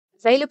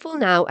Available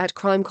now at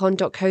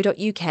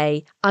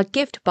crimecon.co.uk are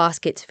gift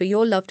baskets for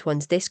your loved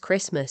ones this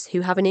Christmas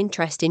who have an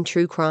interest in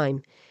true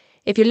crime.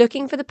 If you're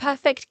looking for the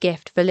perfect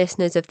gift for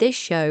listeners of this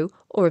show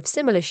or of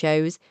similar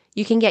shows,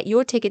 you can get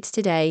your tickets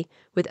today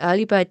with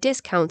early bird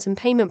discounts and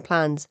payment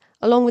plans,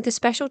 along with a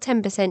special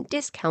 10%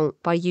 discount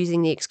by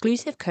using the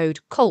exclusive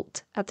code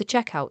CULT at the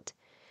checkout.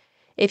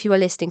 If you are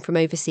listening from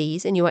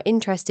overseas and you are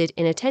interested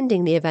in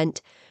attending the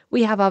event,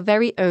 we have our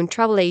very own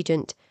travel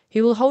agent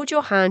who will hold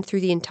your hand through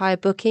the entire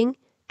booking,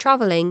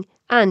 travelling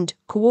and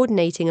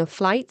coordinating of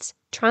flights,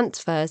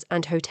 transfers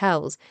and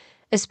hotels,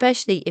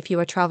 especially if you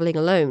are travelling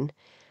alone.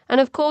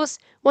 And of course,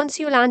 once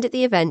you land at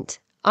the event,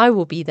 I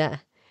will be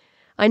there.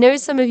 I know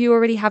some of you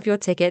already have your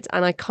tickets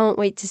and I can't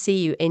wait to see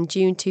you in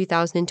June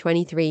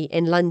 2023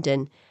 in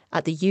London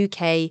at the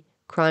UK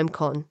Crime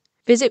Con.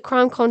 Visit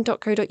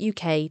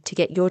crimecon.co.uk to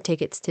get your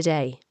tickets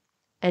today.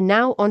 And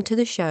now on to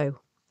the show.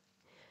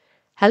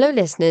 Hello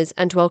listeners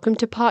and welcome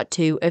to part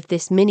 2 of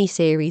this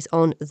mini-series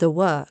on The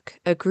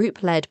Work, a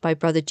group led by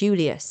brother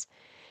Julius.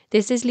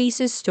 This is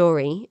Lisa's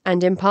story,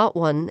 and in part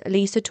 1,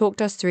 Lisa talked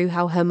us through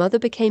how her mother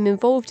became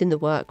involved in the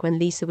work when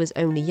Lisa was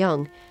only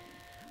young.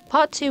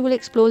 Part 2 will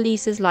explore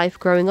Lisa's life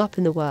growing up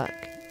in the work.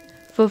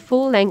 For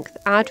full-length,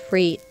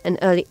 ad-free and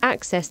early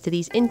access to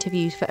these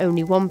interviews for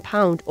only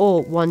 £1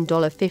 or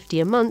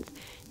 $1.50 a month,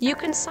 you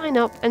can sign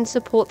up and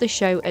support the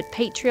show at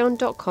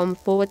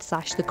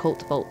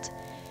patreon.com/thecultvault.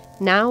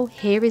 Now,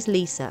 here is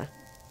Lisa.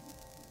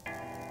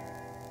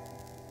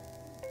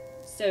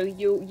 So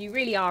you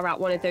really are at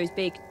one of those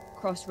big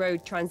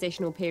crossroad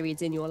transitional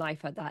periods in your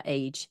life at that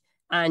age.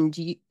 And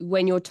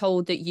when you're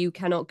told that you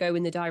cannot go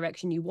in the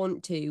direction you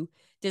want to,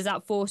 does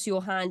that force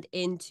your hand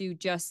into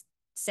just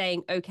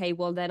saying, okay,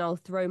 well, then I'll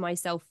throw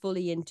myself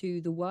fully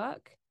into the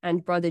work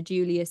and brother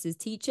Julius's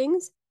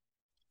teachings?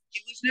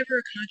 It was never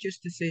a conscious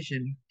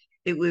decision.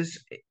 It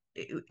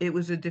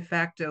was a de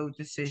facto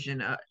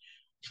decision.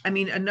 I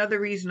mean, another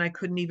reason I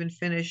couldn't even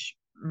finish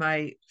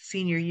my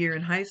senior year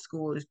in high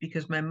school is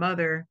because my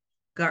mother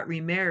got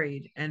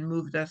remarried and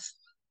moved us.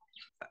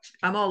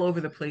 I'm all over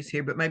the place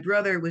here, but my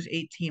brother was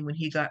 18 when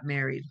he got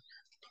married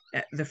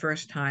the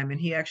first time, and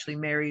he actually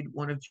married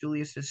one of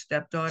Julius's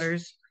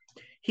stepdaughters.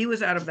 He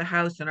was out of the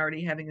house and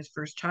already having his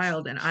first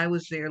child, and I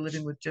was there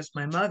living with just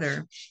my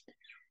mother.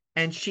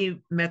 And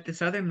she met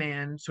this other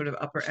man, sort of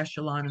upper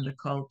echelon in the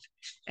cult,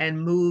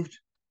 and moved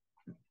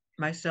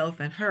myself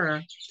and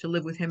her to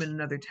live with him in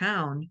another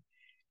town.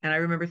 And I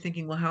remember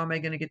thinking, well, how am I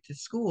going to get to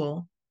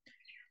school?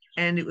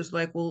 And it was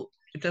like, well,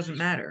 it doesn't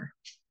matter.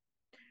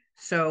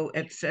 So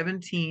at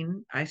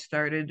 17, I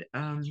started,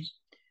 well,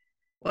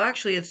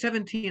 actually, at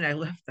 17, I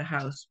left the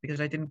house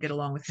because I didn't get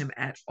along with him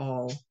at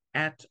all.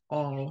 And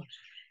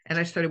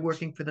I started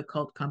working for the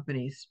cult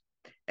companies.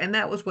 And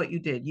that was what you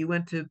did. You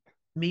went to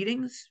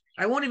meetings.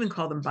 I won't even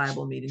call them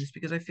Bible meetings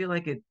because I feel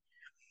like it,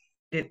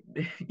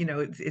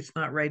 it's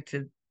not right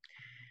to,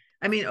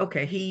 I mean,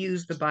 okay, he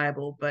used the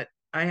Bible, but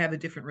I have a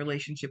different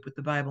relationship with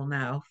the Bible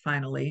now,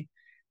 finally.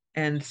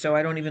 And so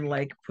I don't even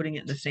like putting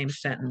it in the same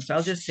sentence.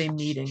 I'll just say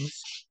meetings.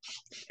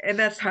 And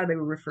that's how they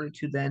were referred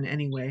to then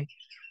anyway.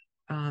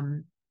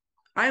 Um,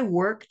 I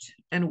worked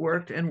and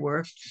worked and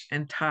worked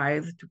and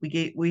tithed.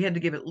 We had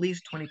to give at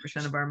least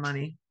 20% of our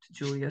money to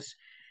Julius.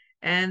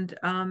 And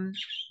I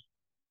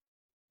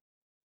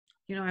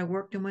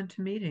worked and went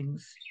to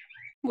meetings.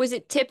 Was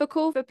it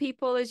typical for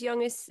people as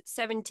young as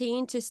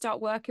 17 to start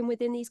working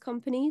within these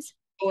companies?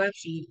 Oh,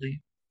 absolutely.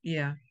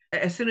 Yeah.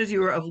 As soon as you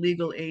were of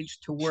legal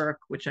age to work,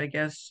 which I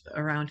guess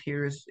around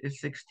here is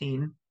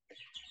 16,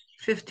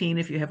 15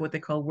 if you have what they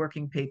call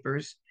working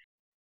papers.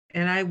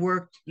 And I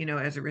worked,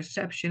 as a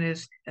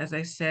receptionist, as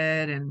I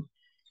said, and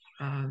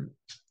um,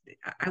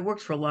 I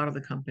worked for a lot of the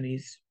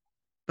companies,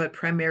 but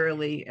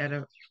primarily at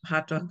a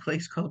hot dog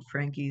place called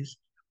Frankie's.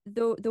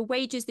 The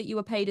wages that you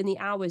were paid and the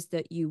hours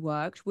that you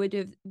worked,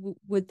 would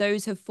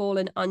those have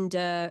fallen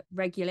under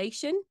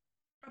regulation?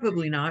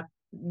 Probably not.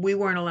 We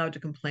weren't allowed to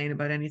complain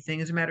about anything.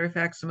 As a matter of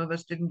fact, some of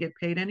us didn't get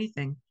paid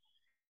anything.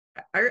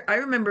 I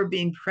remember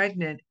being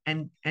pregnant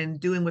and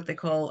doing what they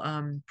call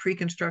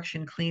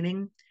pre-construction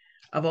cleaning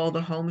of all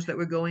the homes that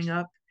were going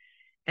up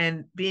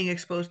and being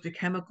exposed to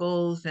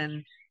chemicals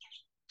and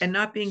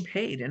not being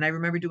paid. And I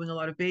remember doing a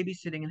lot of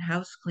babysitting and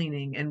house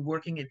cleaning and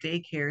working at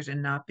daycares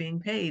and not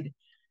being paid,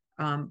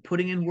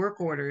 putting in work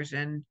orders,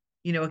 and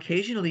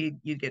occasionally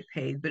you'd get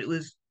paid, but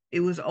it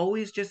was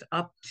always just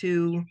up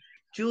to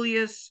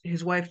Julius,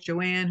 his wife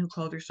Joanne, who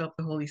called herself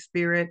the Holy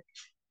Spirit,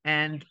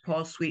 and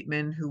Paul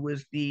Sweetman, who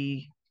was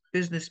the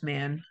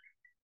businessman,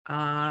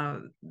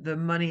 the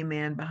money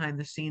man behind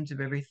the scenes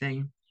of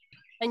everything.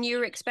 And you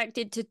were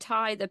expected to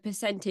tie the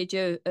percentage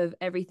of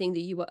everything that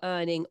you were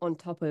earning on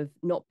top of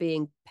not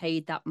being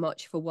paid that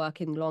much for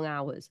working long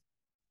hours.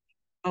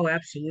 Oh,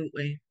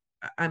 absolutely.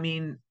 I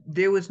mean,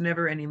 there was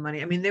never any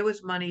money. I mean, there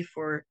was money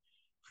for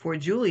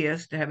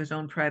Julius to have his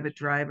own private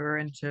driver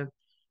and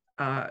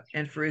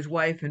for his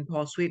wife and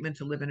Paul Sweetman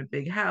to live in a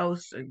big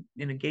house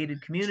in a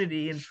gated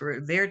community and for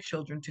their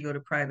children to go to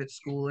private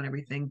school and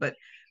everything. But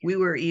we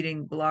were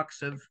eating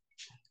blocks of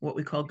what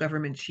we call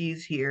government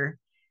cheese here.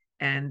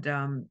 And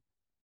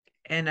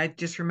And I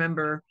just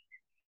remember,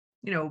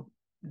 you know,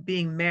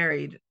 being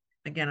married.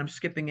 Again, I'm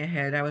skipping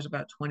ahead. I was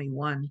about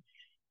 21.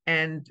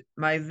 And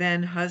my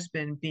then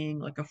husband being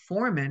like a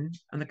foreman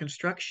on the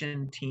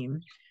construction team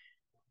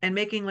and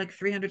making like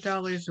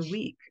 $300 a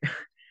week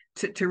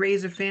to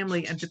raise a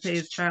family and to pay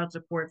his child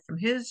support from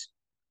his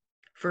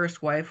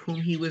first wife, whom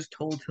he was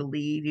told to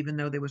leave, even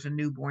though there was a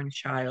newborn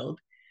child.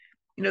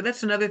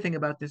 That's another thing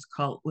about this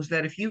cult was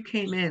that if you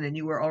came in and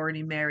you were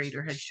already married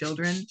or had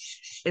children,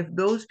 if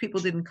those people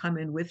didn't come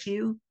in with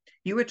you,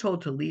 you were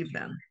told to leave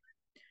them.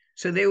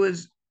 So there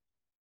was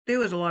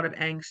a lot of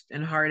angst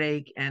and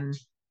heartache and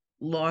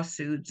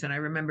lawsuits. And I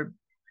remember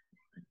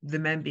the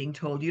men being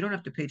told, you don't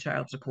have to pay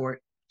child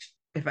support.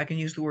 If I can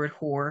use the word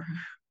whore,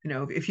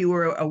 if you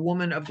were a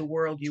woman of the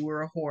world, you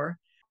were a whore,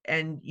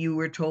 and you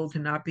were told to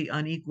not be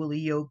unequally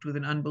yoked with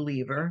an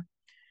unbeliever.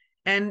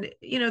 And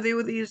there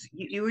were these,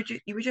 you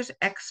were just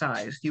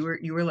excised. You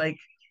were like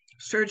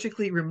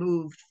surgically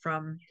removed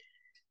from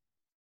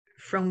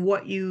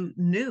what you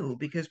knew,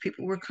 because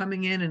people were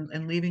coming in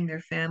and leaving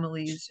their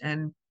families.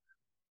 And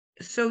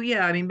so,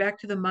 yeah, I mean, back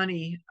to the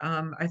money.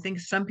 I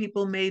think some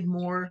people made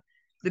more.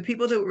 The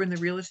people that were in the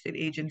real estate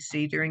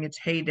agency during its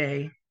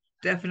heyday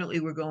definitely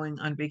were going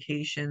on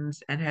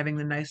vacations and having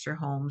the nicer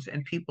homes,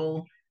 and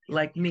people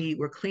like me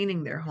were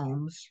cleaning their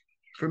homes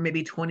for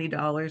maybe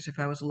 $20 if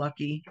I was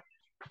lucky.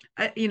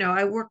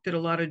 I worked at a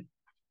lot of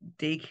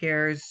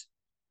daycares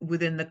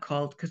within the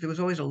cult because there was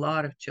always a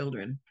lot of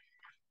children.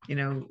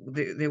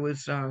 There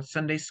was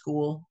Sunday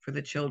school for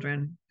the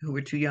children who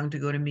were too young to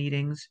go to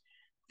meetings.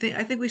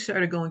 I think we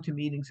started going to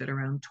meetings at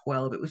around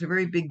 12. It was a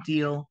very big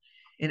deal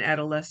in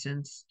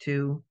adolescence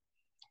to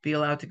be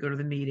allowed to go to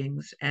the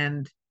meetings.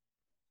 And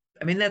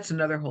I mean, that's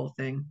another whole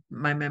thing.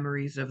 My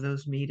memories of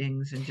those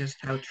meetings and just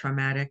how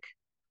traumatic,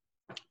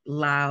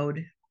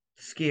 loud,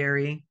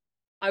 scary.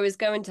 I was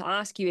going to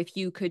ask you if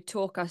you could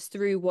talk us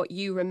through what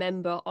you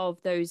remember of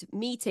those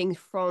meetings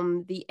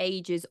from the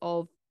ages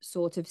of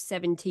sort of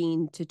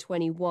 17 to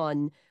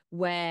 21,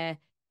 where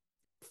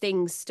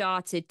things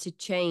started to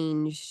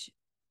change,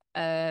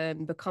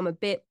 become a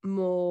bit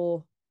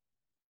more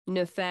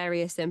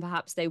nefarious than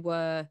perhaps they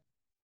were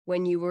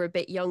when you were a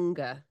bit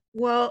younger.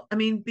 Well, I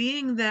mean,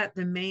 being that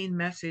the main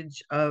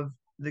message of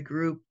the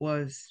group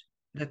was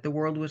that the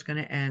world was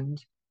going to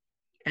end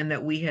and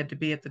that we had to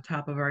be at the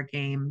top of our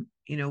game,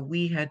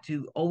 we had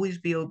to always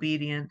be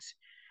obedient.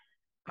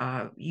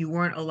 You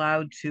weren't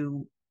allowed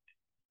to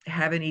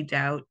have any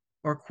doubt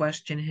or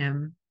question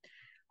him.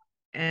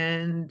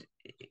 And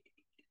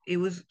it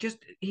was just,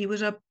 he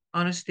was up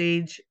on a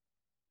stage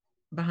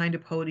behind a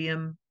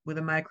podium with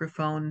a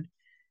microphone,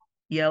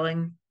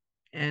 yelling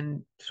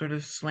and sort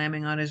of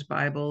slamming on his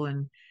Bible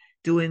and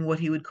doing what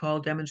he would call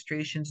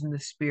demonstrations in the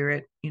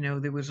spirit.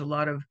 There was a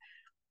lot of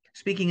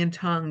speaking in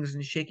tongues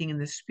and shaking in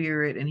the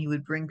spirit, and he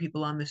would bring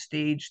people on the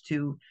stage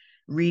to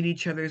read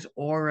each other's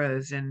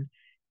auras, and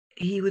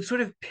he would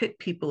sort of pit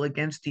people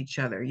against each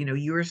other.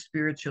 You're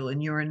spiritual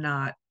and you're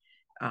not.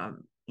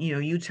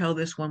 You tell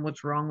this one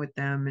what's wrong with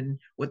them and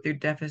what their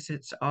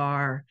deficits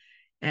are,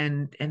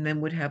 and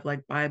then would have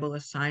like Bible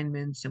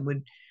assignments, and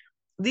would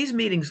these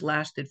meetings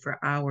lasted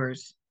for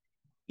hours.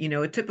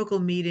 A typical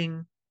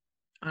meeting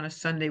on a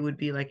Sunday would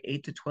be like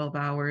 8 to 12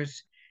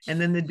 hours.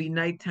 And then there'd be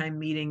nighttime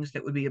meetings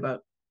that would be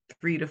about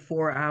 3 to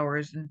 4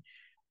 hours.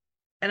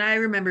 And I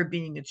remember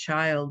being a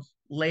child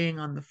laying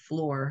on the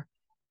floor,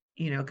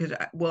 because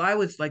I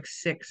was like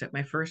 6 at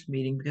my first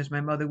meeting because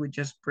my mother would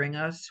just bring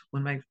us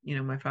when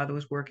my father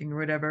was working or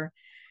whatever.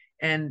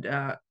 And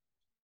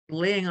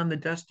laying on the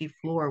dusty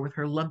floor with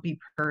her lumpy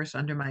purse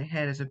under my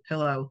head as a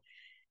pillow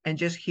and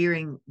just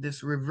hearing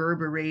this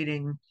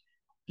reverberating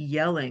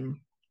yelling.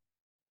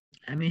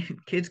 I mean,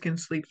 kids can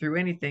sleep through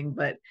anything,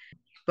 but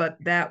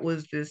that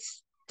was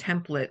this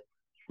template,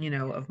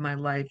 of my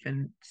life.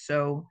 And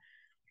so,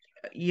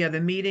 yeah,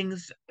 the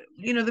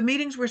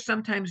meetings were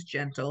sometimes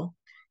gentle.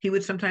 He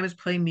would sometimes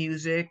play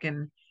music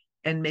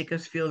and make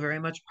us feel very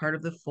much part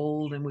of the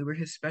fold, and we were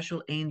his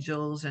special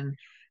angels, and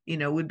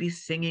would be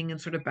singing and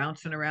sort of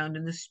bouncing around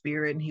in the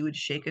spirit, and he would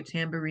shake a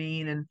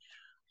tambourine. And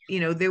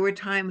there were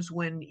times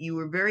when you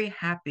were very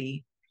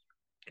happy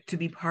to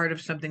be part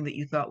of something that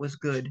you thought was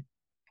good.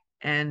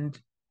 And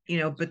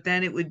but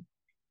then it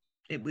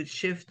would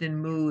shift in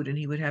mood, and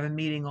he would have a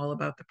meeting all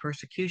about the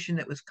persecution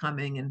that was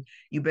coming, and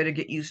you better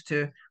get used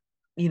to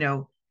you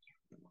know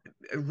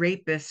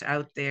rapists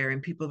out there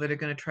and people that are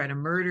going to try to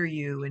murder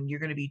you, and you're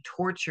going to be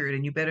tortured,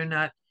 and you better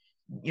not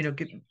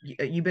get,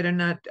 you better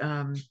not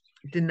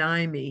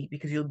deny me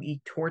because you'll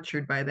be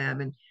tortured by them.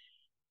 And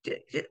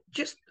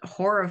just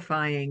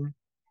horrifying.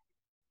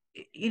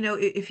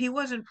 If he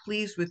wasn't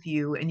pleased with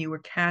you and you were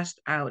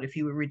cast out, if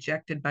you were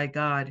rejected by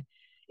God,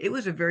 it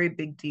was a very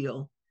big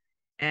deal.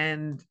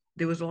 And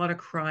there was a lot of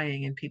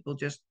crying, and people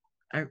just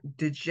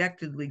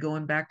dejectedly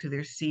going back to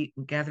their seat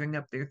and gathering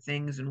up their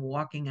things and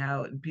walking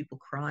out, and people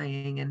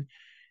crying and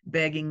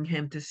begging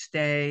him to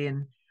stay.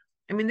 And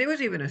I mean, there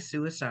was even a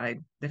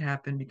suicide that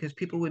happened because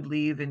people would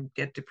leave and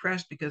get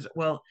depressed because,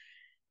 well,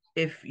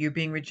 if you're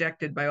being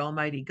rejected by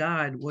Almighty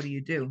God, what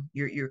do?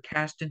 You're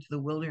cast into the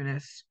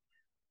wilderness.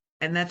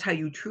 And that's how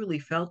you truly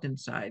felt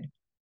inside.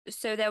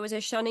 So there was a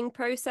shunning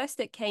process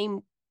that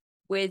came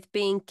with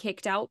being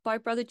kicked out by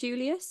Brother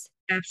Julius?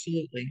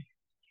 Absolutely.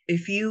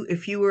 If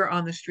you were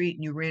on the street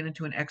and you ran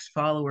into an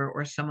ex-follower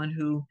or someone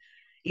who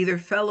either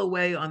fell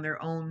away on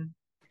their own,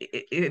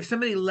 if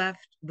somebody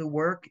left the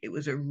work, it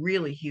was a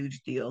really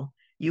huge deal.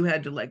 You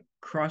had to like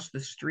cross the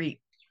street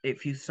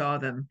if you saw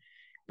them.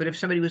 But if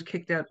somebody was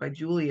kicked out by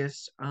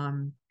Julius,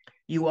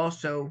 you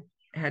also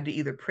had to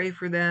either pray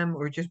for them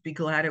or just be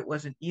glad it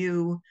wasn't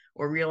you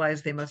or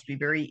realize they must be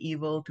very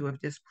evil to have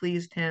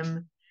displeased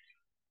him.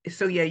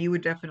 So yeah, you were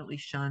definitely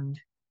shunned.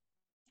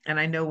 And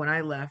I know when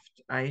I left,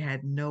 I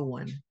had no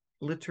one,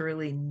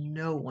 literally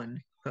no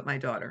one but my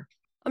daughter.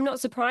 I'm not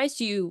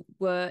surprised you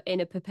were in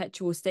a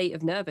perpetual state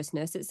of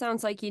nervousness. It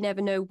sounds like you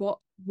never know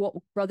what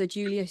Brother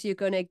Julius you're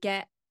going to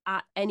get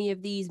at any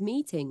of these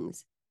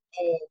meetings.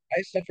 Oh,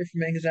 I suffer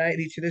from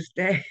anxiety to this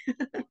day.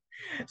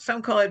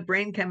 Some call it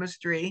brain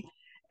chemistry,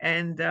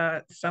 and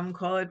some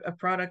call it a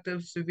product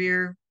of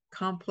severe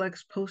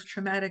complex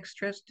post-traumatic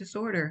stress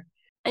disorder.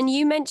 And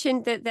you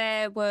mentioned that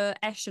there were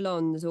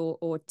echelons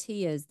or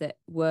tiers that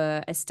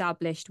were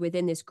established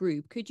within this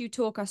group. Could you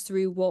talk us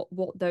through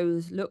what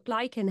those look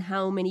like and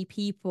how many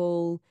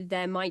people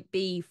there might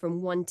be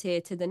from one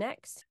tier to the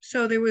next?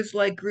 So there was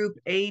like group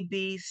A,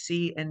 B,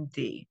 C, and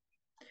D.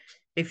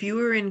 If you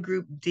were in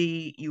group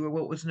D, you were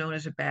what was known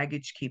as a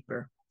baggage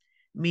keeper,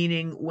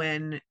 meaning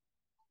when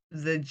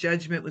the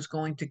judgment was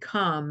going to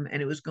come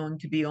and it was going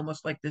to be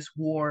almost like this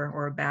war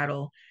or a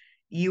battle,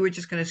 you were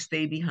just going to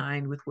stay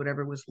behind with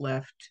whatever was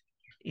left,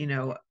 you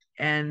know,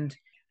 and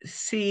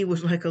C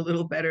was like a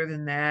little better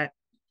than that.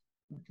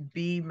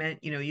 B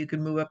meant, you could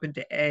move up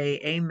into A.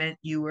 A meant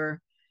you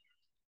were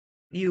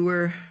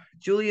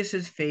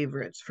Julius's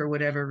favorites for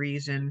whatever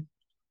reason.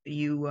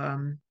 You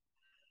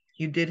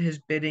did his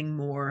bidding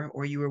more,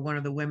 or you were one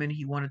of the women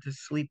he wanted to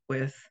sleep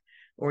with,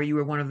 or you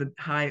were one of the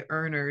high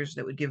earners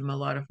that would give him a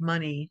lot of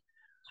money.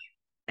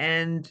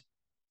 And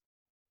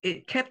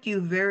it kept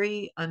you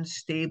very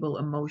unstable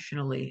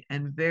emotionally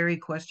and very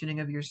questioning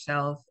of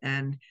yourself.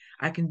 And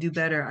I can do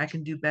better. I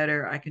can do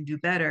better. I can do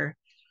better.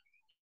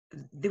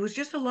 There was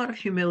just a lot of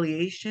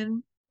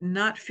humiliation,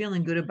 not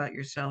feeling good about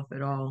yourself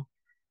at all.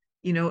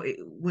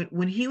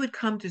 When he would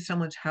come to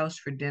someone's house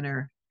for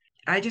dinner,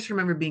 I just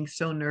remember being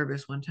so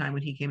nervous one time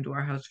when he came to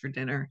our house for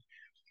dinner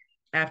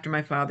after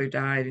my father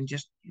died, and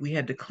just we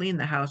had to clean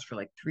the house for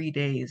like 3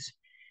 days,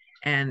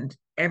 and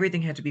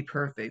everything had to be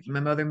perfect. My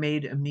mother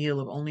made a meal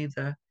of only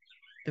the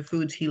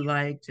foods he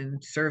liked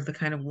and served the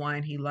kind of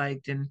wine he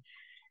liked, and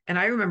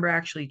I remember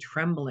actually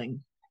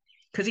trembling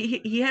because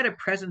he had a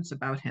presence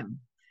about him.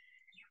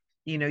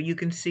 You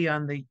can see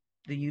on the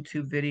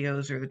YouTube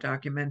videos or the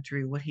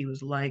documentary what he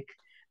was like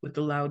with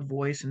the loud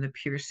voice and the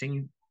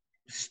piercing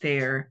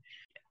stare.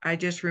 I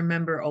just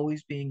remember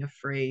always being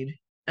afraid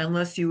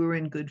unless you were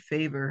in good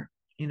favor.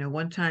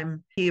 One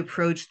time he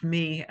approached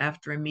me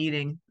after a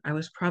meeting. I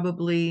was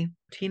probably a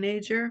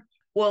teenager.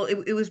 Well,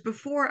 it was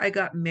before I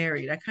got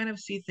married. I kind of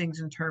see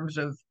things in terms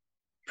of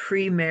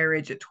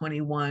pre-marriage at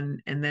 21,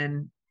 and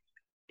then,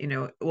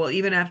 well,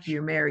 even after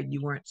you're married,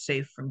 you weren't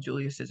safe from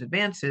Julius's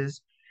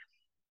advances.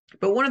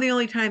 But one of the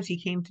only times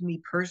he came to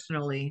me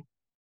personally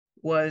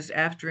was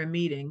after a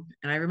meeting,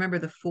 and I remember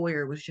the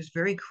foyer was just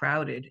very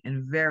crowded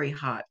and very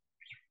hot.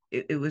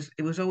 It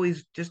was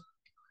always just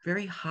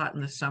very hot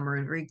in the summer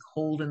and very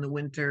cold in the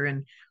winter,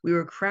 and we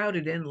were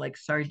crowded in like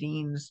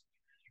sardines.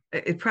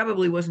 It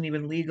probably wasn't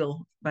even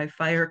legal by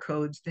fire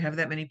codes to have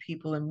that many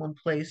people in one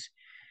place.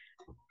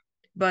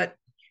 But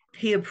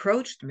he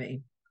approached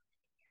me,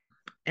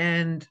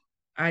 and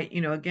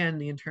again,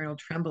 the internal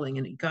trembling,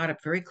 and he got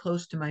up very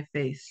close to my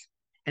face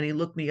and he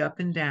looked me up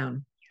and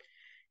down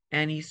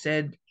and he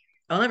said,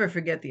 I'll never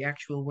forget the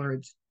actual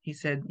words. He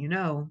said,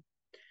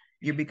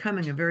 you're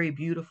becoming a very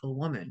beautiful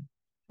woman.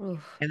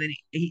 Oof. And then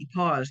he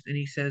paused and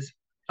he says,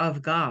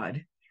 of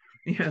God.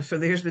 So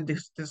there's the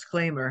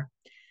disclaimer.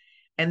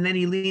 And then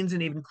he leans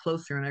in even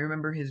closer, and I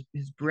remember his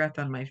breath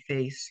on my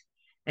face.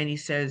 And he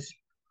says,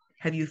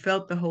 have you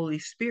felt the Holy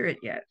Spirit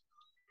yet?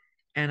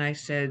 And I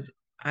said,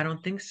 I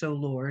don't think so,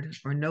 Lord,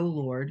 or no,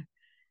 Lord.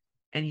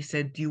 And he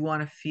said, do you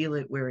want to feel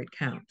it where it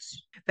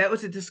counts? That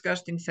was a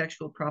disgusting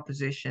sexual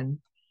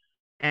proposition.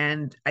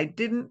 And I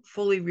didn't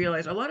fully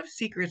realize a lot of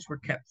secrets were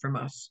kept from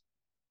us,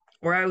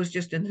 or I was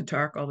just in the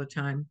dark all the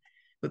time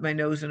with my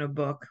nose in a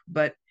book.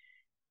 But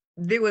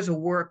there was a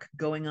work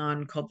going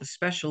on called the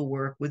special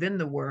work within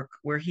the work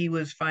where he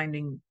was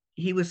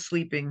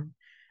sleeping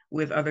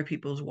with other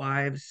people's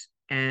wives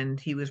and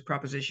he was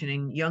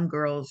propositioning young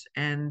girls,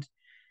 and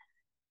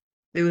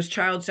there was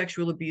child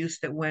sexual abuse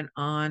that went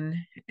on,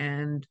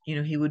 and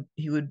he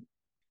would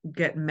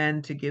get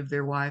men to give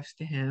their wives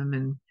to him,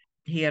 and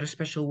he had a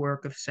special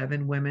work of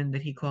 7 women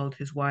that he called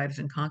his wives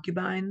and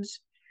concubines.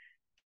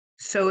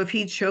 So if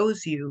he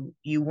chose you,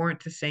 you weren't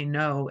to say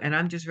no. And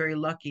I'm just very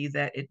lucky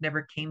that it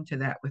never came to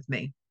that with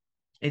me.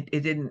 It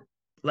didn't.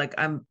 Like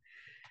I'm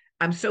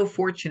so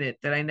fortunate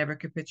that I never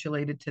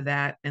capitulated to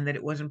that and that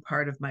it wasn't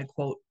part of my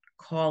quote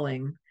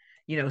calling,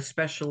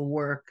 special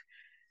work.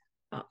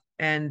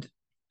 And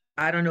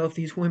I don't know if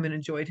these women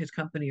enjoyed his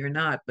company or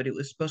not, but it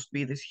was supposed to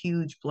be this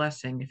huge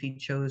blessing if he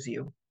chose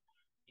you.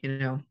 You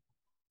know,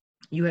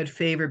 you had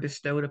favor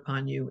bestowed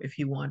upon you if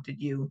he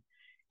wanted you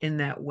in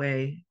that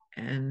way.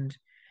 And,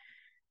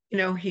 you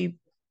know, he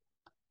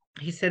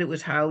said it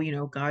was how,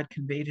 God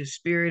conveyed his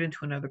spirit into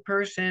another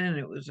person, and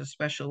it was a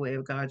special way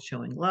of God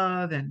showing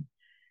love. And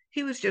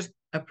he was just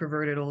a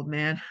perverted old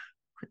man,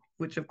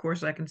 which of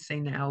course I can say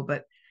now,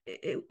 but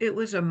it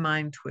was a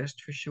mind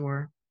twist for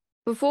sure.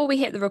 Before we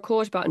hit the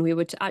record button, we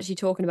were actually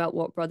talking about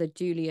what Brother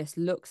Julius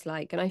looks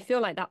like. And I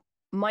feel like that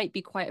might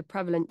be quite a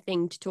prevalent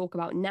thing to talk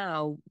about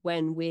now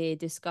when we're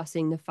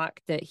discussing the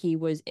fact that he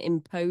was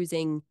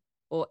imposing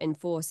or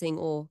enforcing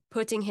or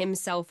putting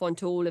himself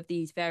onto all of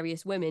these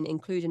various women,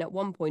 including at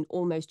one point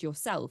almost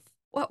yourself.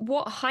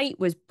 What height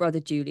was Brother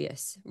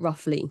Julius,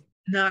 roughly?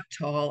 Not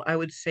tall. I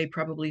would say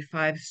probably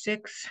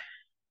 5'6",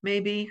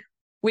 maybe.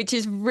 Which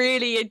is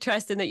really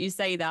interesting that you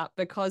say that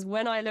because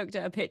when I looked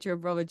at a picture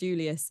of Brother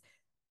Julius,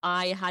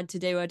 I had to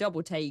do a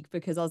double take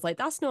because I was like,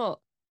 that's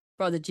not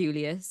Brother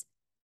Julius,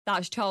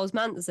 that's Charles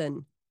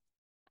Manson.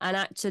 And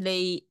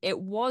actually, it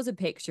was a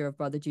picture of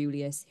Brother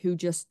Julius who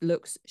just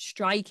looks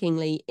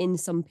strikingly in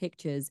some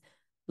pictures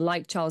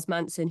like Charles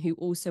Manson, who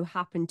also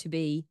happened to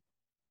be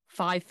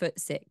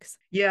 5'6".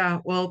 Yeah,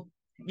 well,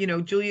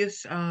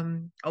 Julius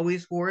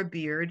always wore a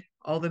beard.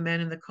 All the men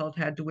in the cult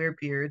had to wear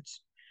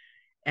beards,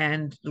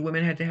 and the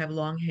women had to have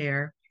long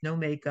hair, no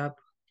makeup.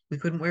 We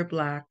couldn't wear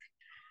black.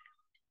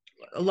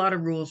 A lot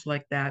of rules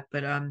like that.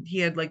 But he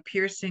had like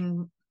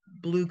piercing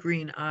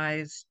blue-green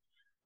eyes,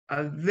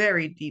 a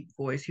very deep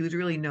voice. He was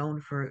really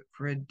known for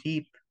a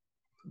deep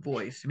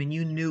voice. I mean,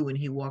 you knew when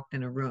he walked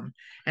in a room.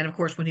 And of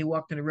course, when he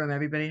walked in a room,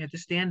 everybody had to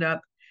stand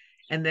up.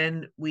 And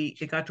then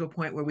it got to a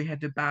point where we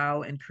had to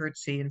bow and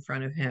curtsy in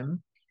front of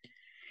him.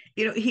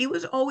 He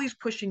was always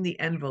pushing the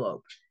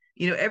envelope.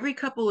 Every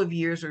couple of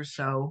years or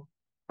so,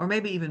 or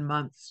maybe even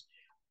months,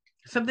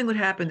 something would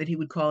happen that he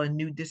would call a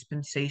new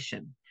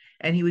dispensation.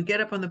 And he would get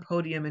up on the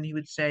podium and he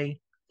would say,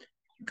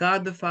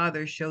 God the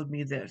Father showed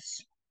me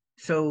this.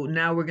 So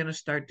now we're going to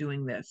start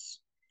doing this.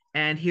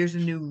 And here's a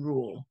new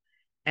rule.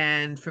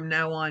 And from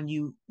now on,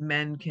 you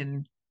men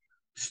can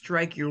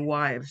strike your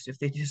wives if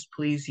they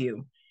displease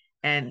you.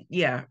 And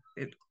yeah,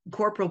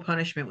 corporal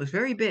punishment was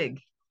very big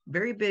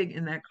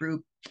in that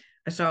group.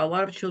 I saw a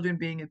lot of children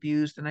being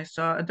abused, and I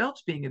saw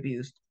adults being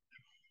abused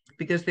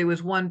because there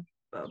was one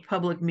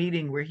public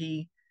meeting where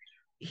he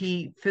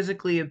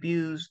physically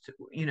abused,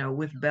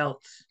 with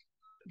belts,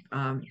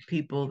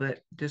 people that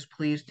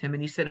displeased him,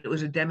 and he said it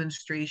was a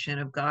demonstration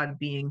of God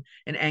being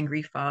an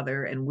angry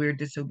father and we're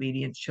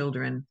disobedient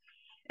children.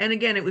 And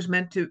again, it was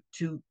meant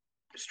to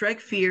strike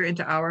fear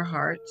into our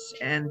hearts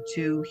and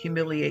to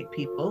humiliate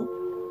people.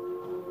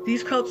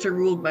 These cults are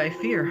ruled by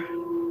fear.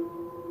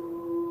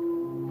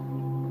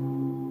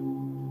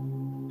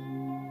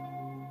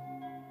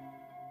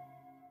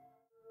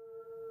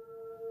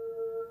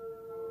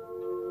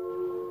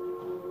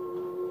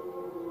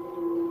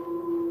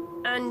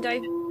 And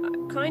I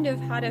kind of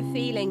had a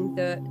feeling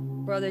that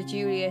Brother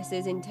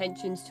Julius's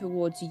intentions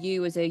towards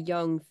you as a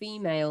young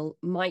female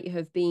might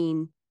have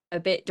been a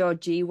bit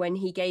dodgy when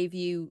he gave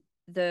you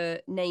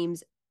the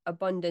names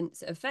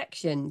Abundance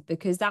Affection,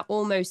 because that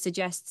almost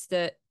suggests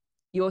that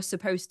you're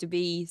supposed to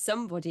be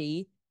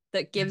somebody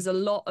that gives a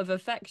lot of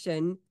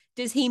affection.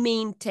 Does he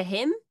mean to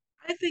him?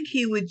 I think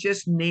he would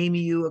just name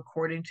you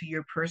according to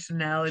your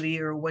personality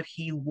or what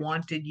he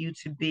wanted you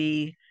to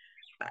be.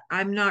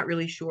 I'm not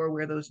really sure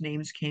where those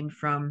names came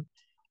from.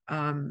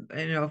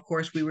 Of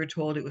course, we were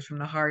told it was from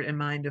the heart and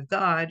mind of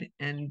God,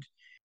 and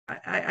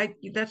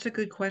that's a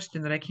good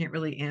question that I can't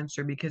really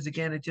answer because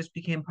again, it just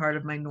became part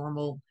of my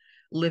normal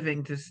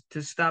living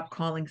to stop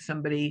calling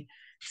somebody,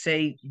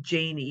 say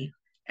Janie,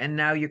 and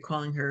now you're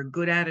calling her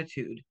good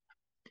attitude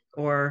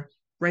or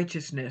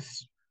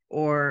righteousness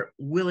or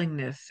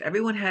willingness.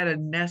 Everyone had a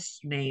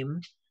nest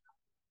name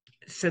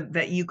so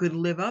that you could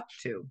live up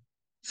to.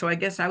 So I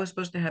guess I was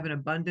supposed to have an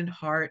abundant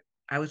heart.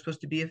 I was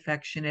supposed to be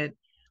affectionate,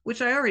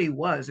 which I already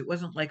was. It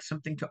wasn't like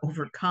something to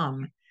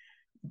overcome,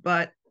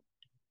 but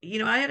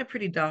I had a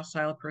pretty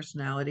docile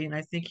personality, and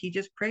I think he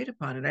just preyed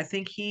upon it. I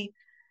think he,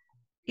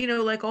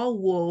 like all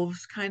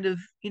wolves, kind of,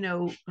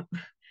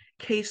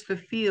 case the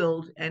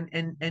field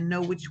and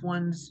know which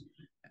ones.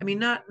 I mean,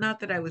 not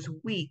that I was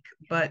weak,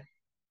 but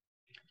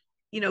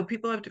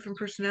people have different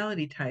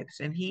personality types,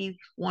 and he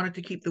wanted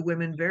to keep the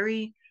women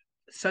very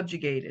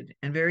subjugated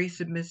and very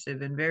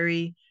submissive and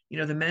very,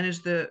 the men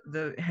is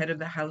the head of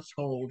the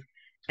household.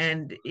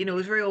 And it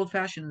was very old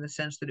fashioned in the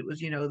sense that it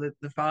was,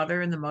 the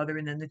father and the mother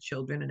and then the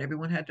children, and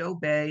everyone had to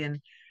obey. And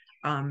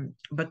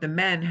but the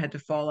men had to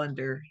fall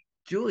under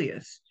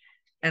Julius.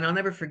 And I'll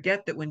never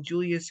forget that when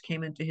Julius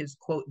came into his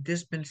quote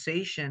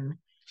dispensation,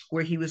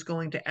 where he was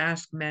going to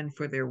ask men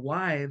for their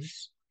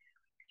wives,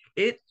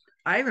 it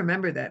I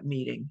remember that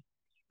meeting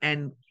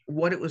and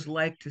what it was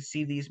like to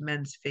see these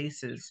men's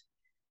faces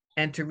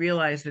and to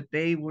realize that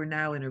they were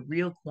now in a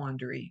real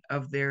quandary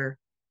of their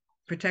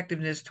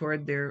protectiveness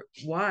toward their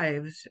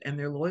wives and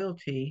their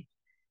loyalty.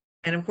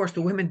 And of course,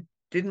 the women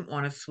didn't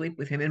want to sleep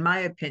with him, in my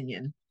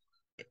opinion.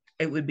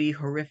 it would be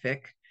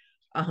horrific.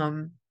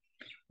 Um,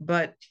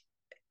 but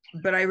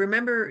but I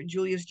remember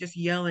Julius just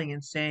yelling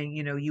and saying,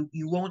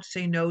 you won't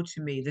say no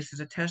to me. This is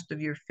a test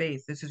of your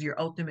faith. This is your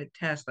ultimate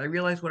test. I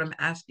realize what I'm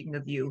asking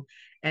of you,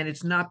 and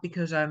it's not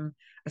because I'm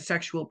a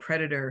sexual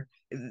predator.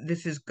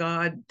 This is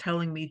God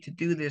telling me to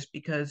do this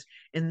because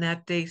in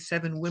that day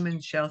 7 women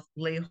shall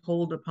lay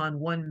hold upon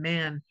one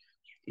man.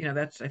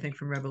 That's I think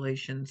from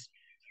Revelations.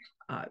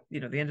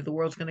 The end of the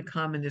world's going to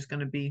come, and there's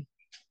going to be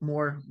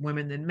more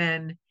women than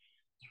men.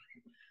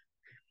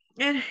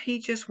 And he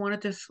just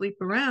wanted to sleep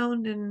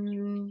around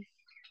and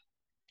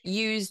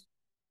Use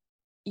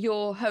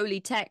your holy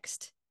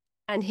text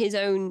and his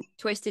own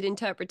twisted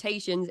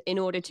interpretations in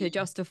order to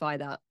justify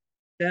that.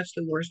 that's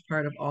the worst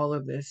part of all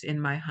of this in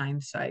my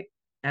hindsight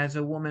as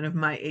a woman of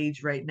my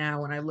age right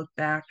now. When I look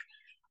back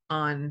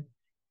on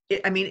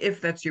it, I mean,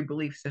 if that's your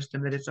belief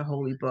system, that it's a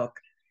holy book,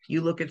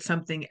 you look at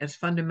something as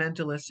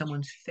fundamental as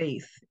someone's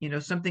faith,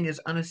 something as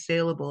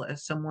unassailable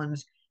as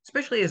someone's,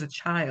 especially as a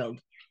child,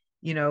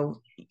 you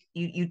know,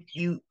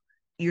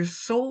 you're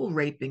soul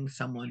raping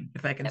someone,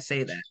 if I can Yep.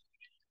 say that.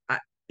 I,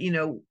 you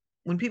know,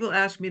 when people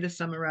ask me to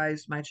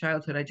summarize my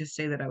childhood, I just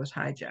say that I was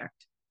hijacked.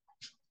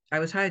 I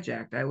was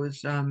hijacked. I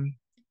was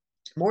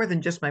more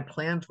than just my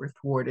plans were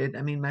thwarted.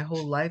 I mean, my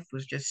whole life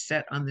was just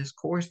set on this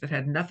course that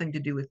had nothing to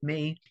do with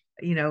me.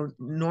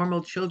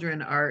 Normal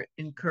children are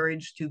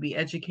encouraged to be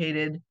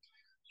educated,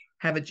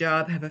 have a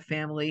job, have a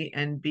family,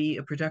 and be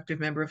a productive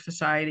member of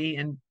society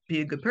and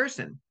be a good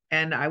person.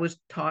 And I was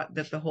taught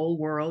that the whole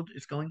world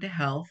is going to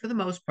hell for the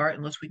most part,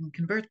 unless we can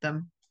convert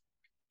them,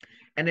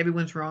 and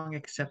everyone's wrong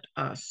except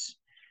us.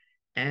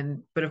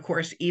 But of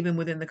course, even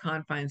within the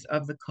confines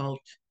of the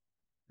cult,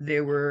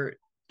 there were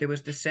there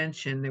was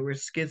dissension, there were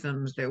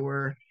schisms, there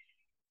were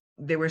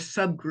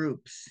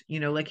subgroups.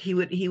 Like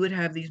he would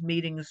have these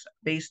meetings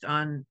based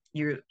on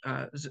your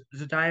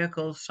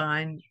zodiacal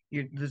sign,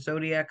 the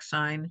zodiac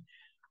sign.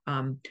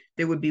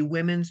 There would be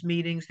women's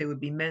meetings, there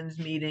would be men's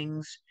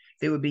meetings,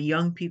 there would be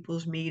young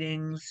people's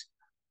meetings.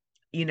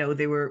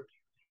 There were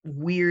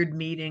weird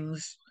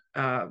meetings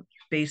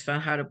based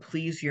on how to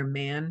please your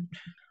man,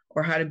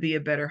 or how to be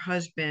a better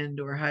husband,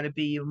 or how to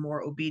be a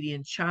more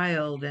obedient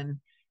child. And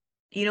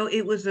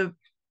it was a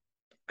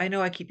I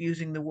know I keep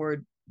using the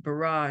word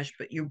barrage,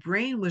 but your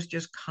brain was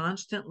just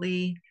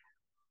constantly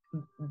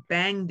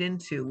banged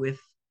into with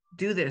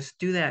do this,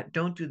 do that,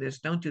 don't do this,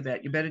 don't do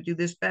that. You better do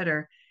this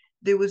better.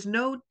 There was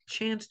no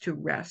chance to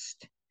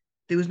rest.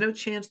 There was no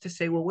chance to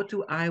say, well, what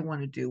do I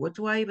want to do? What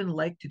do I even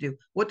like to do?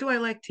 What do I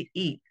like to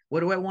eat?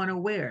 What do I want to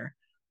wear?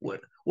 What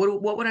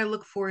would I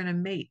look for in a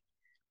mate?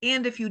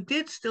 And if you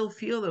did still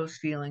feel those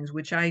feelings,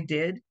 which I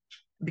did,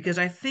 because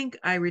I think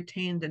I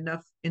retained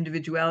enough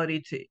individuality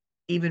to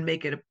even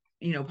make it,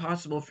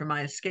 possible for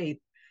my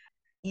escape,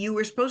 you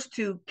were supposed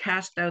to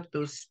cast out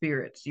those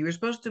spirits. You were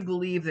supposed to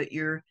believe that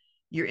your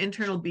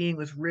internal being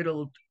was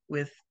riddled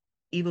with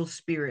evil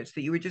spirits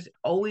that you were just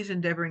always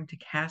endeavoring to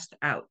cast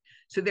out.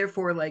 So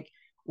therefore, like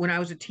when I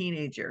was a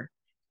teenager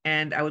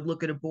and I would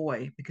look at a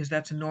boy because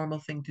that's a normal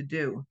thing to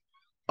do.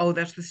 Oh,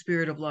 that's the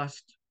spirit of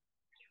lust.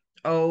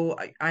 Oh,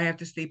 I have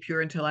to stay pure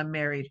until I'm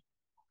married.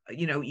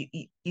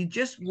 You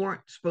just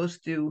weren't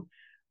supposed to.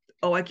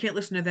 Oh, I can't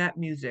listen to that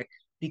music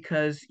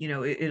because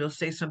it'll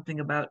say something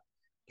about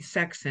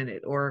sex in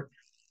it, or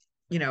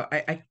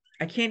I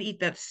can't eat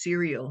that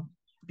cereal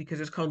because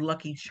it's called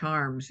Lucky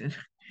Charms.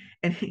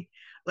 And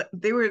like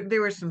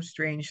there were some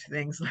strange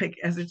things. Like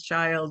as a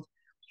child,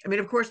 I mean,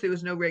 of course there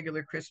was no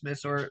regular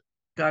Christmas or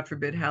God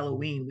forbid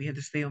Halloween. We had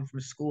to stay home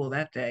from school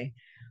that day.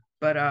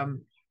 But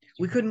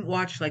we couldn't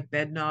watch like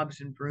Bed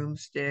Knobs and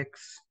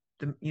Broomsticks,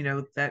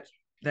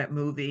 that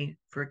movie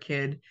for a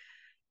kid.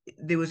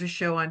 There was a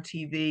show on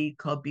TV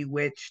called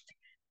Bewitched.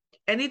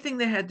 Anything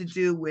that had to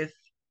do with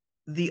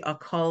the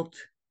occult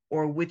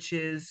or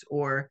witches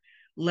or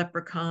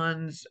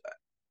leprechauns,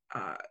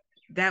 uh,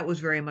 that was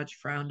very much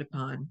frowned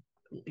upon.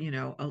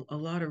 A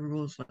lot of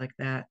rules like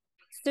that.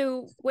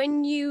 So,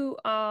 when you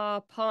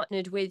are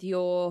partnered with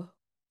your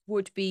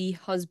would-be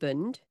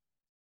husband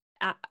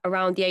at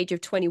around the age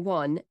of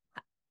 21,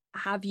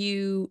 have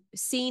you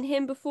seen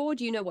him before?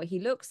 Do you know what he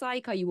looks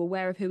like? Are you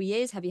aware of who he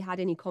is? Have you had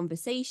any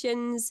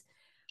conversations?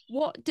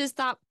 What does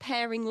that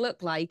pairing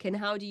look like, and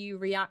how do you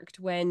react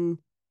when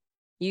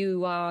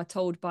you are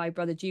told by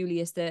Brother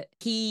Julius that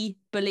he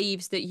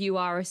believes that you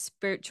are a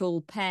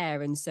spiritual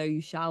pair and so you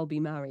shall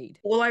be married?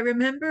 Well, I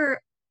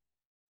remember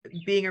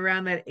being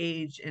around that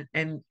age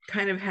and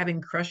kind of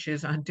having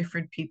crushes on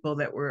different people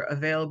that were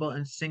available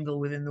and single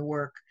within the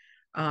work.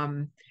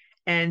 Um,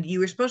 and you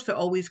were supposed to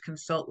always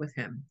consult with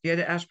him. You had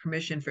to ask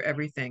permission for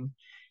everything.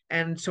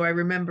 And so I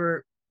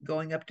remember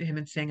going up to him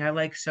and saying, I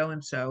like so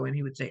and so. And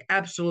he would say,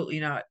 absolutely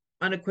not,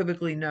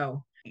 unequivocally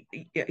no.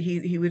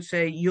 He would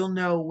say, you'll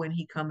know when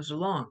he comes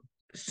along.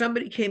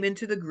 Somebody came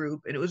into the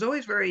group, and it was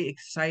always very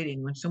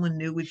exciting when someone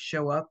new would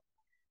show up.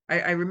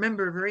 I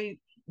remember very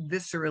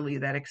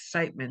viscerally that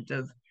excitement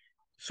of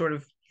sort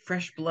of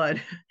fresh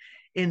blood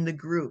in the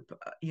group,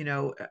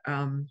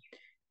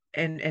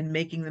 and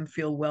making them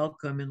feel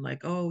welcome and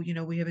like, oh,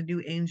 we have a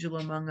new angel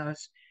among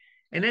us.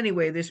 And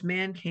anyway, this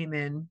man came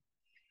in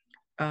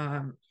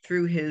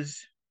through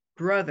his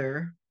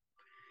brother,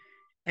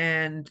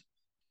 and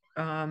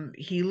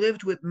he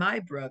lived with my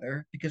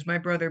brother because my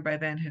brother by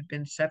then had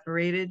been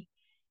separated.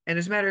 And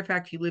as a matter of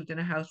fact, he lived in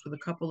a house with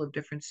a couple of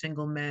different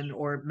single men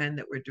or men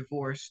that were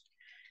divorced.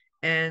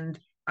 And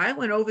I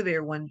went over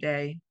there one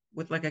day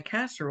with like a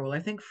casserole,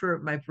 I think for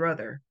my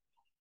brother.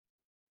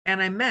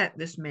 And I met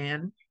this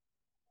man,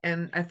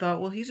 and I thought,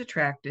 well, he's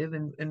attractive.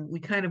 And we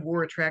kind of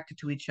were attracted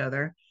to each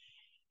other.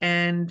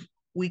 And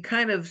we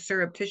kind of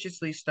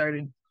surreptitiously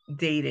started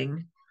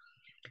dating.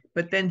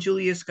 But then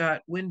Julius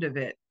got wind of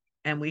it,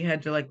 and we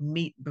had to like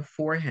meet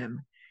before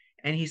him.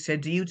 And he said,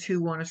 do you two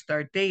want to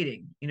start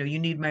dating? You know, you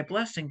need my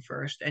blessing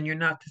first, and you're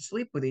not to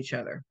sleep with each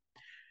other.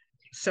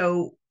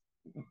 So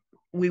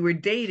we were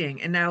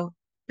dating. And now,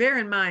 bear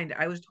in mind,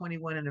 I was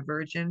 21 and a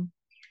virgin.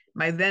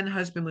 My then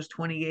husband was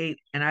 28,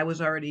 and I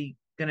was already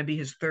going to be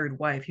his third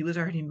wife. He was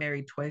already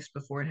married twice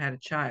before and had a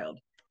child.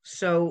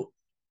 So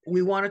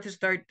we wanted to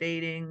start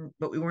dating,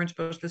 but we weren't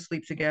supposed to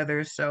sleep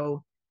together.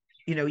 So,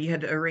 you know, you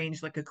had to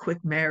arrange like a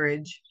quick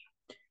marriage,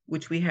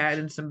 which we had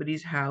in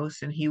somebody's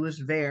house, and he was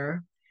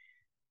there.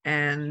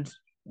 And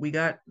we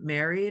got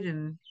married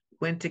and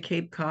went to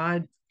Cape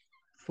Cod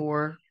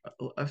for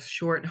a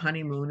short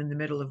honeymoon in the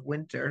middle of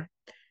winter.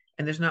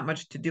 And there's not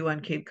much to do on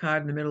Cape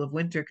Cod in the middle of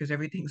winter because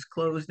everything's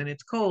closed and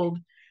it's cold.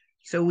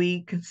 So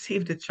we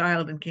conceived a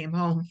child and came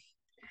home.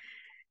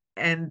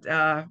 And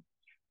I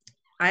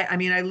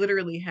mean, I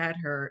literally had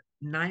her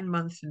 9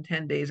 months and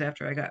 10 days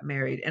after I got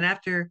married. And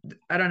after,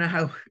 I don't know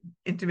how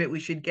intimate we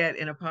should get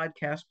in a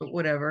podcast, but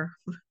whatever.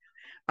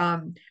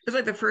 It was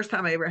like the first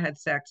time I ever had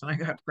sex and I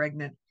got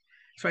pregnant.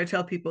 So I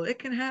tell people it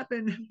can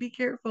happen, be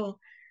careful.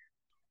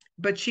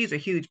 But she's a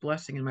huge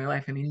blessing in my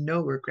life. I mean,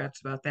 no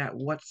regrets about that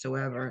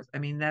whatsoever. I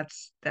mean,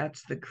 that's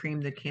the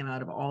cream that came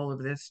out of all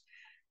of this.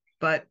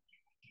 But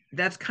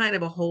that's kind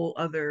of a whole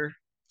other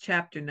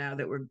chapter now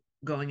that we're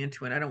going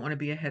into, and I don't want to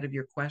be ahead of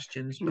your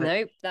questions, but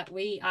Nope,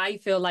 I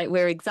feel like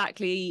we're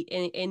exactly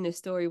in the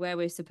story where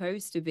we're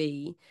supposed to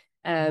be.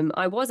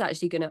 I was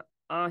actually going to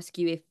ask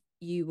you if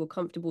you were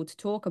comfortable to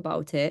talk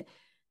about it.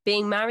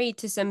 Being married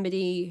to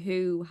somebody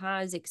who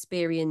has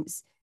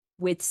experience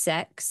with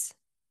sex,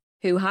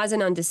 who has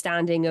an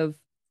understanding of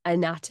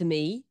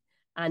anatomy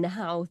and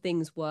how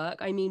things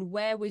work. I mean,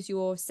 where was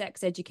your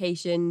sex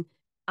education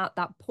at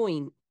that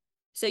point?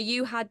 So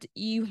you had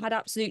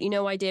absolutely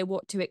no idea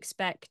what to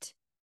expect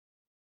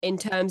in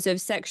terms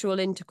of sexual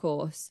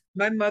intercourse.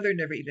 my mother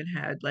never even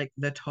had like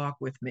the talk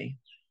with me.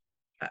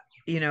 Uh,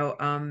 you know,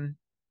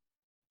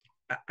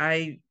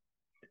 I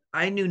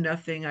I knew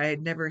nothing. I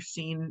had never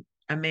seen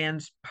a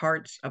man's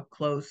parts up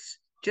close,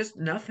 just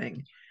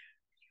nothing.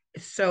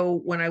 So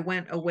when I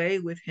went away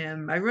with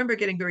him, I remember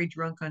getting very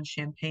drunk on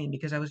champagne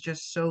because I was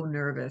just so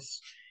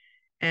nervous.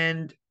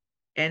 And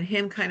and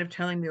him kind of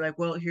telling me like,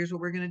 well, here's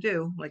what we're gonna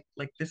do. Like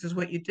this is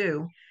what you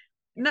do.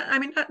 Not, I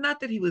mean, not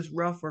that he was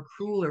rough or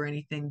cruel or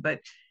anything, but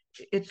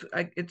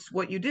it's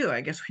what you do,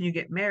 I guess, when you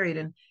get married.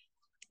 And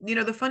you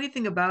know, the funny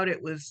thing about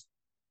it was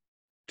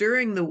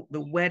during the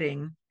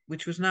wedding,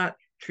 which was not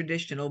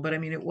traditional, but I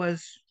mean, it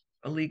was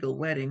a legal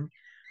wedding.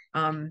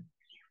 Um,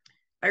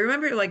 I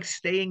remember like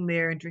staying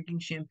there and drinking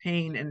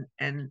champagne,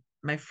 and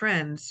my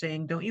friends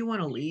saying, "Don't you want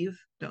to leave?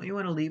 Don't you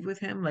want to leave with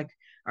him? Like,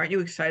 aren't you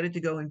excited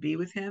to go and be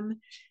with him?"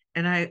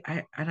 And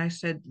I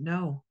said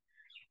no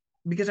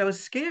because I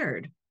was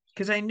scared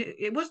because I knew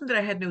it wasn't that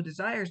I had no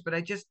desires, but I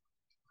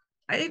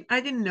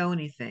didn't know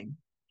anything,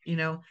 you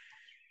know.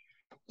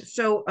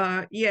 So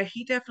yeah,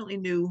 he definitely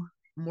knew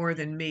more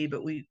than me,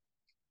 but we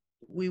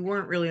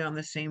weren't really on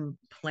the same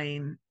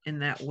plane in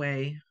that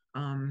way.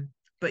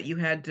 But you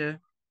had to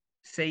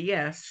say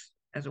yes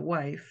as a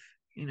wife.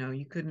 You know,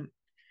 you couldn't,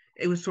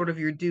 it was sort of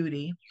your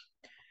duty.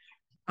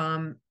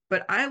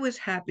 But I was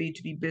happy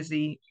to be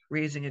busy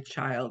raising a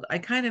child. I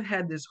kind of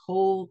had this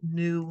whole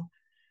new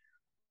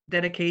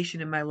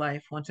dedication in my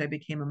life once I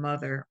became a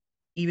mother,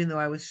 even though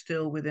I was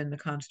still within the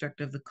construct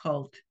of the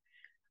cult.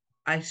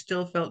 I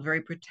still felt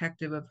very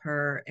protective of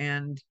her,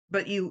 and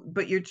but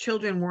your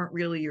children weren't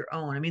really your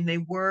own. I mean, they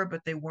were, but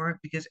they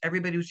weren't because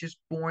everybody was just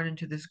born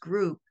into this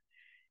group,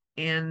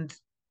 and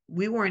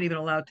we weren't even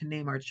allowed to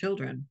name our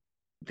children.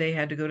 They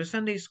had to go to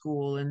Sunday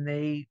school, and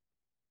they,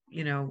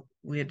 you know,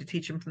 we had to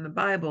teach them from the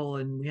Bible,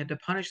 and we had to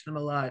punish them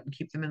a lot and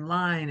keep them in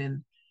line.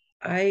 And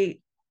I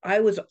I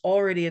was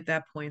already at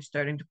that point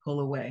starting to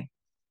pull away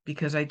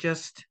because I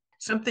just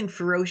something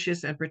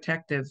ferocious and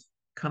protective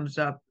comes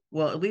up.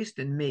 Well, at least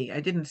in me.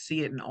 I didn't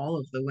see it in all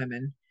of the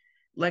women.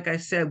 Like I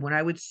said, when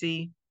I would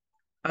see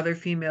other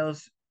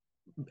females,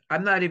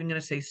 I'm not even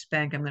going to say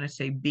spank, I'm going to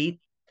say beat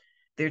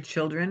their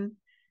children,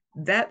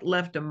 that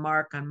left a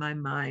mark on my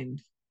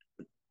mind.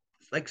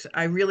 Like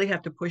I really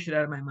have to push it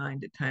out of my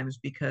mind at times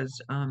because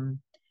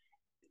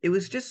it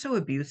was just so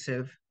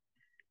abusive.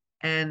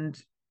 And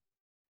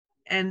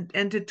and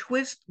to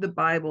twist the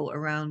Bible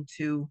around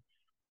to,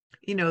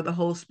 you know, the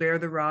whole spare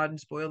the rod and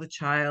spoil the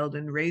child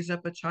and raise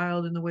up a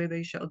child in the way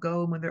they shall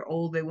go, and when they're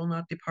old they will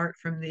not depart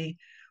from thee.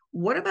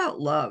 What about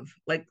love?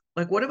 Like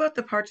what about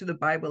the parts of the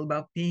Bible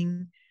about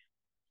being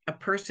a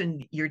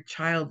person your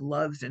child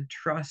loves and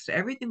trusts.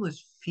 Everything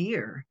was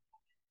fear.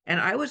 And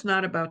I was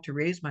not about to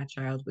raise my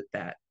child with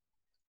that.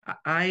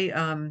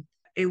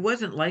 It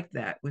wasn't like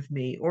that with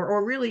me,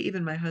 or really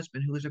even my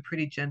husband, who was a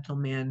pretty gentle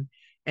man.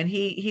 And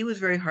he was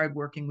very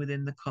hardworking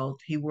within the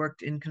cult. He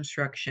worked in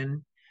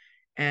construction.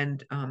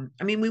 And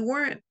I mean, we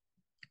weren't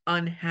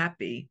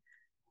unhappy,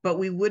 but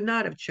we would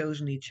not have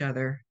chosen each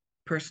other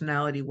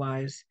personality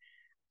wise.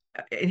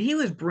 And he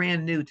was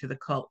brand new to the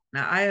cult.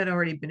 Now, I had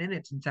already been in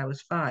it since I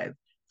was 5,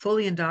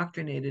 fully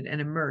indoctrinated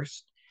and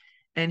immersed.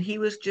 And he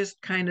was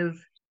just kind of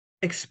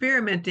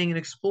experimenting and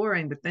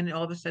exploring, but then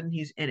all of a sudden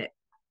he's in it.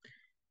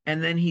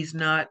 And then he's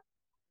not,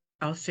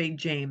 I'll say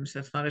James,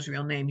 that's not his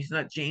real name. He's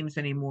not James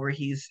anymore.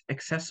 He's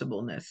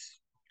accessibleness.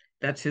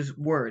 That's his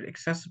word,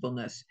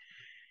 accessibleness.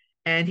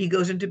 And he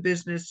goes into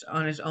business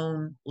on his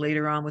own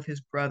later on with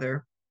his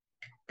brother,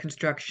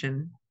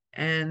 construction.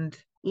 And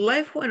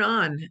life went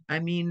on. I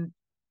mean,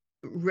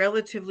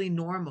 relatively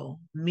normal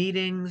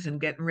meetings and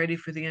getting ready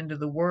for the end of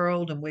the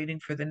world and waiting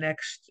for the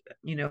next,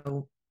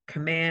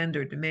 command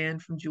or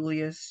demand from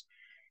Julius.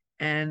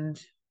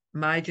 And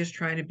my just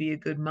trying to be a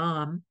good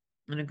mom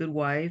and a good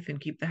wife and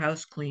keep the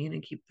house clean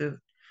and keep the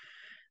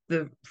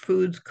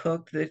foods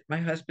cooked that my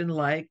husband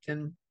liked.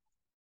 And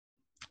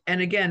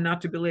again,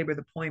 not to belabor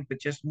the point, but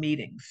just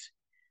meetings.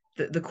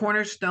 The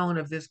cornerstone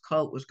of this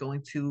cult was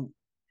going to,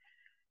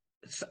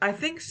 I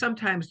think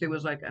sometimes there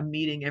was like a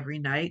meeting every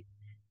night,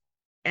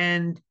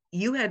 and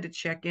you had to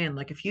check in.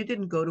 Like if you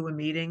didn't go to a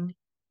meeting,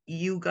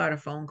 you got a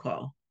phone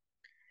call.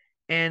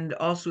 And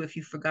also if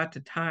you forgot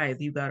to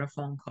tithe, you got a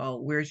phone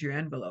call. Where's your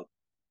envelope?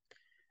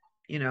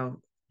 You know,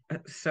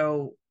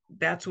 so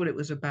that's what it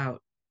was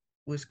about,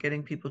 was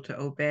getting people to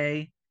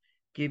obey,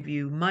 give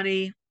you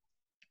money,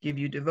 give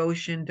you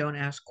devotion, don't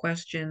ask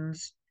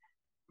questions,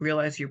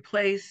 realize your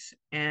place,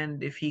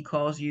 and if he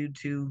calls you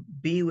to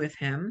be with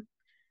him,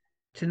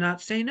 to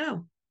not say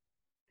no.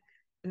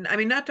 I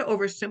mean, not to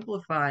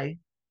oversimplify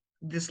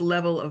this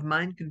level of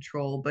mind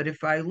control, but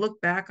if I look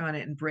back on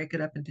it and break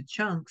it up into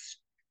chunks,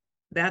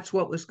 that's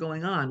what was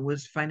going on,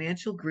 was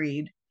financial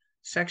greed,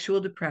 sexual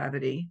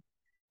depravity,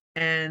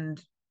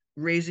 and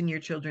raising your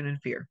children in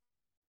fear,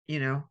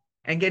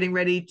 and getting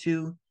ready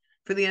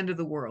for the end of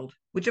the world,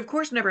 which of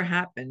course never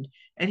happened.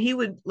 And he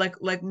would,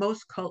 like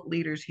most cult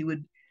leaders, he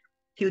would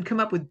come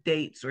up with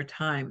dates or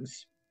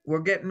times. We're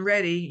getting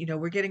ready,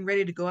 we're getting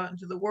ready to go out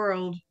into the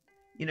world.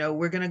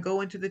 We're going to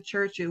go into the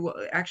church. Well,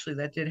 actually,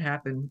 that did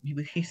happen.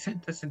 He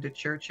sent us into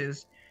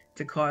churches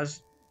to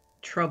cause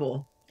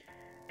trouble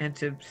and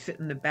to sit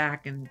in the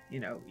back and,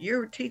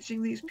 you're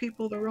teaching these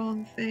people the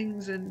wrong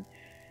things. And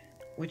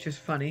which is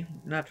funny,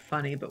 not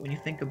funny, but when you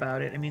think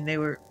about it, I mean, they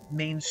were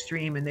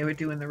mainstream and they were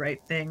doing the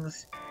right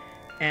things.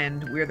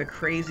 And we're the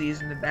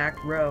crazies in the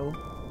back row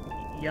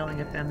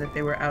yelling at them that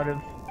they were out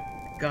of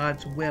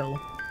God's will.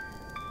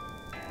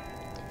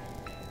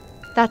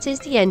 That is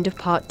the end of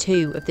part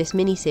 2 of this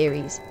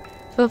mini-series.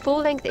 For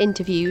full-length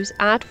interviews,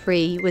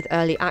 ad-free with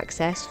early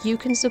access, you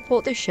can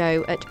support the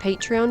show at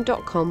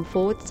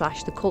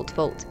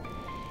patreon.com/thecultvault.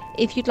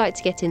 If you'd like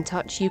to get in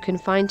touch, you can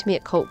find me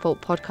at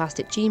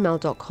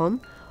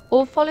cultvaultpodcast@gmail.com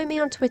or follow me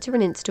on Twitter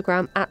and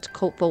Instagram at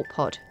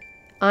cultvaultpod.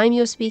 I'm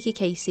your speaker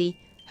Casey,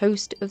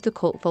 host of the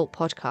Cult Vault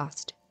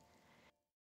podcast.